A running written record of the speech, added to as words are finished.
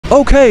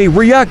Okay,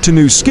 react to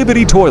new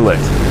Skibidi toilet.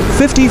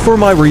 50 for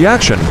my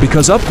reaction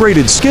because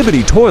upgraded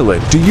Skibidi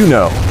toilet, do you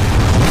know?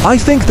 I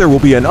think there will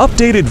be an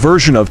updated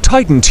version of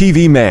Titan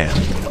TV Man.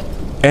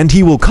 And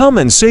he will come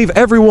and save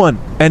everyone,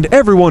 and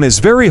everyone is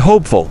very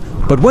hopeful.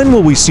 But when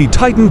will we see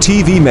Titan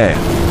TV Man?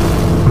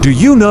 Do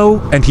you know?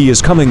 And he is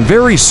coming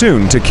very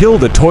soon to kill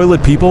the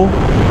toilet people?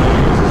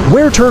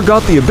 Where Tur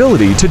got the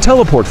ability to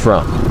teleport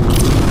from?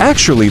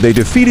 Actually, they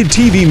defeated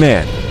TV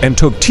Man and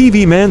took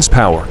TV Man's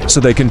power so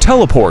they can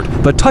teleport,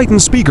 but Titan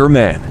Speaker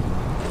Man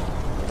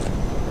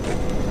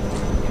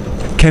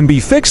can be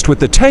fixed with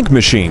the tank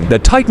machine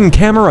that Titan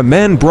Camera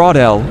Man brought.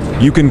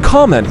 You can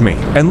comment me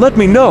and let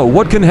me know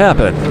what can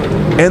happen.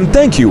 And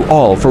thank you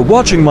all for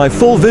watching my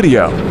full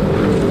video.